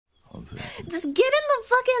Just get in the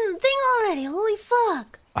fucking thing already. Holy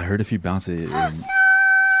fuck. I heard if you bounce it. No!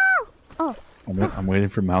 Oh. I'm waiting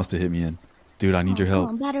for Mouse to hit me in. Dude, I need your help.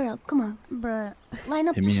 Come on, batter up. Come on. Bruh. Line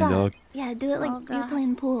up Hit the me in, shot. dog. Yeah, do it like you're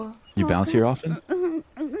playing pool. You bounce here often?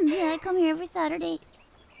 Yeah, I come here every Saturday.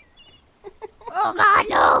 Oh god,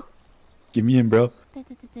 no! Give me in, bro.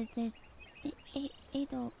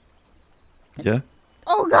 Yeah?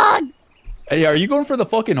 Oh god! Hey, are you going for the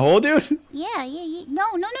fucking hole, dude? Yeah. No,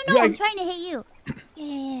 Yeah, I'm trying to hit you.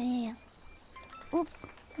 Yeah. Oops.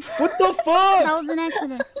 What the fuck? That was an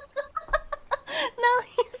accident. Now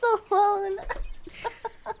he's alone.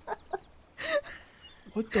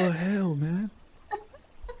 What the hell, man?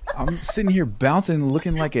 I'm sitting here bouncing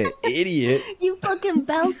looking like an idiot. You fucking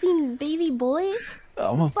bouncing baby boy.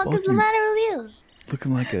 I'm a What the fuck is the fucking matter with you?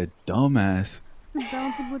 looking like a dumbass. I'm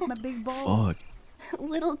bouncing with my big balls. Fuck.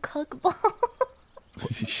 Little cook ball.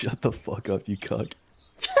 Shut the fuck up, you cuck.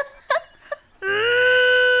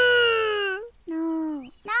 No.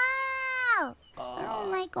 I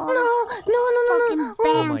don't like all No. fucking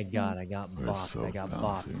Oh my bouncing. god, I got bopped. so I got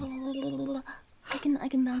bouncy. bopped. I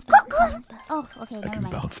can bounce back. Oh, okay, I never can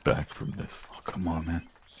mind. bounce back from this. Oh, come on, man.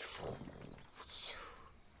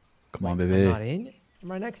 Come on, I'm not baby. in.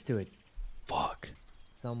 I'm right next to it. Fuck.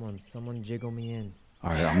 Someone jiggle me in.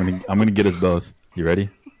 All right, I'm gonna get us both. You ready?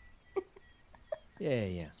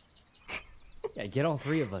 Yeah. Yeah, get all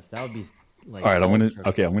three of us. That would be like. All right, I'm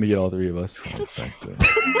gonna get all three of us.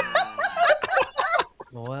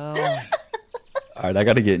 Well. All right, I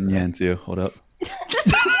gotta get Nyan too. Hold up.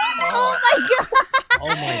 Oh my god! Oh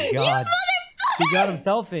my god. He got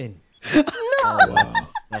himself in. No. Oh,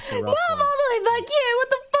 that's a rough I'm one. all the way back here. What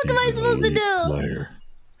the fuck am I supposed to do? Player.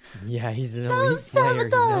 Yeah, he's an That elite was player. He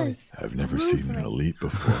sabotage. knows. I've never seen an elite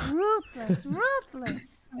before.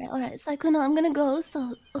 Ruthless. All right, Sykkuno, I'm gonna go.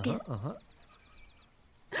 So okay. Uh-huh.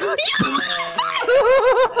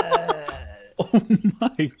 Oh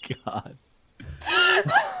my god.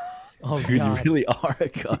 Oh, Dude, god. you really are a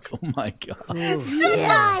cuck. Oh my god. Yes.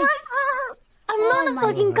 I'm Oh not a my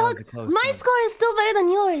fucking God. That was a cock. close My one. score is still better than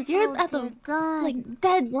yours. You're Oh, at the dear God. like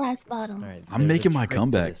dead last bottom. All right, I'm there's a making my trick to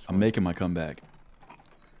comeback. this I'm one. making my comeback.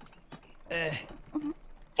 Eh.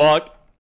 Fuck.